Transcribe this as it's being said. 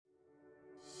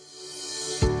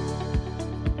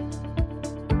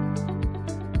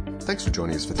Thanks for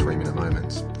joining us for 3 Minute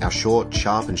Moments, our short,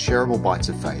 sharp and shareable bites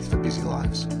of faith for busy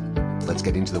lives. Let's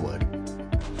get into the Word.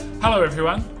 Hello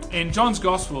everyone. In John's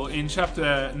Gospel, in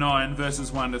chapter 9,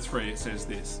 verses 1 to 3, it says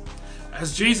this.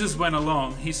 As Jesus went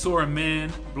along, he saw a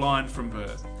man blind from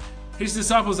birth. His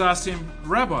disciples asked him,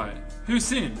 Rabbi, who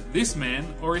sinned, this man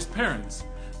or his parents,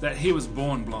 that he was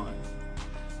born blind?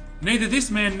 Neither this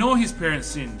man nor his parents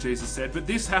sinned, Jesus said, but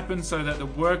this happened so that the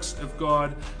works of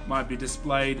God might be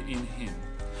displayed in him.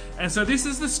 And so this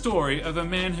is the story of a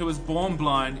man who was born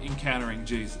blind encountering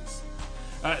Jesus.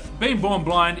 Being born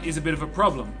blind is a bit of a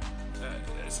problem,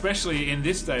 especially in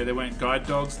this day. There weren't guide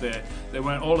dogs, there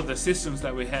weren't all of the systems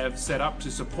that we have set up to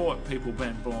support people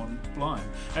being born blind.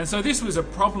 And so this was a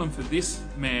problem for this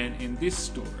man in this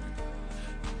story.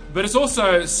 But it's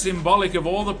also symbolic of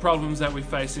all the problems that we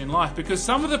face in life, because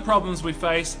some of the problems we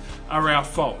face are our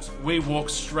fault. We walk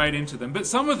straight into them. But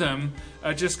some of them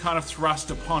are just kind of thrust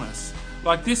upon us.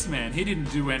 Like this man, he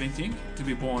didn't do anything to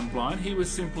be born blind. He was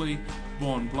simply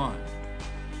born blind.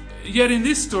 Yet in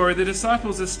this story, the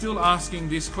disciples are still asking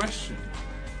this question.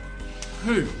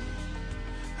 Who?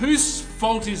 Whose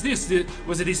fault is this?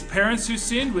 Was it his parents who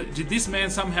sinned? Did this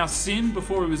man somehow sin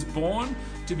before he was born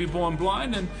to be born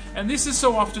blind? And this is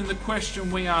so often the question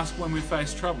we ask when we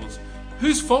face troubles.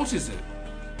 Whose fault is it?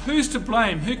 Who's to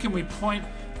blame? Who can we point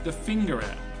the finger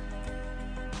at?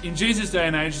 In Jesus' day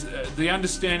and age, the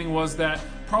understanding was that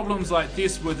problems like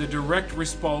this were the direct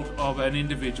result of an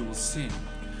individual's sin.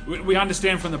 We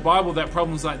understand from the Bible that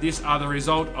problems like this are the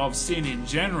result of sin in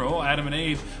general. Adam and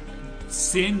Eve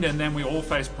sinned and then we all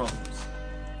face problems.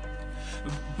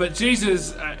 But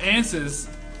Jesus answers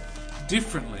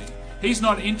differently. He's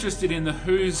not interested in the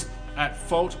who's at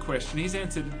fault question. He's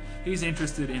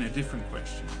interested in a different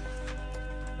question.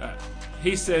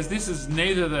 He says this is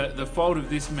neither the fault of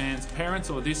this man's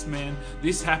parents or this man.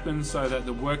 This happened so that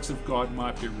the works of God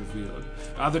might be revealed.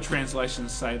 Other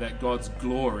translations say that God's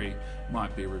glory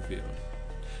might be revealed.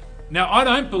 Now, I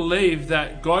don't believe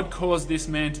that God caused this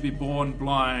man to be born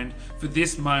blind for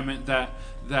this moment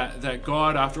that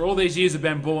God, after all these years of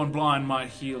being born blind, might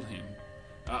heal him.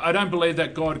 I don't believe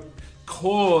that God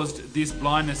caused this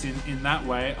blindness in that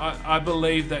way. I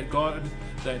believe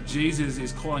that Jesus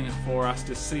is calling for us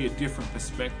to see a different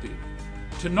perspective.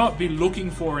 To not be looking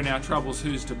for in our troubles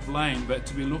who's to blame, but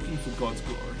to be looking for God's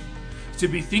glory. To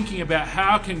be thinking about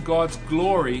how can God's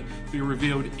glory be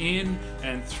revealed in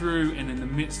and through and in the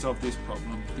midst of this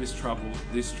problem, this trouble,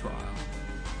 this trial.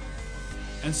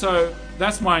 And so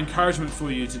that's my encouragement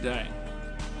for you today.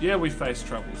 Yeah, we face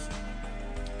troubles.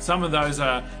 Some of those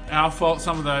are our fault,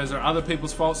 some of those are other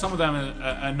people's fault, some of them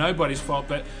are nobody's fault,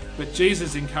 but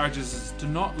Jesus encourages us to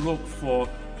not look for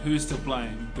who's to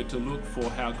blame, but to look for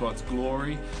how God's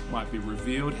glory might be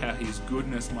revealed, how his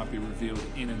goodness might be revealed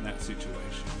in that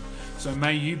situation. So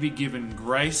may you be given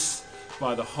grace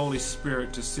by the Holy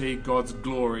Spirit to see God's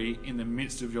glory in the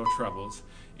midst of your troubles.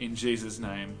 In Jesus'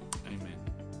 name, amen.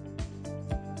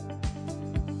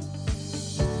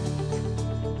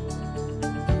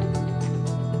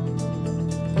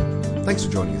 Thanks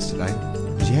for joining us today.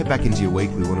 As you head back into your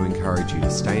week, we want to encourage you to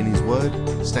stay in His Word,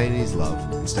 stay in His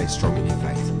love, and stay strong in your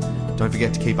faith. Don't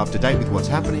forget to keep up to date with what's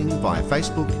happening via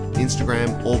Facebook,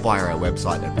 Instagram, or via our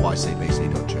website at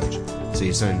ycbc.church. See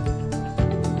you soon.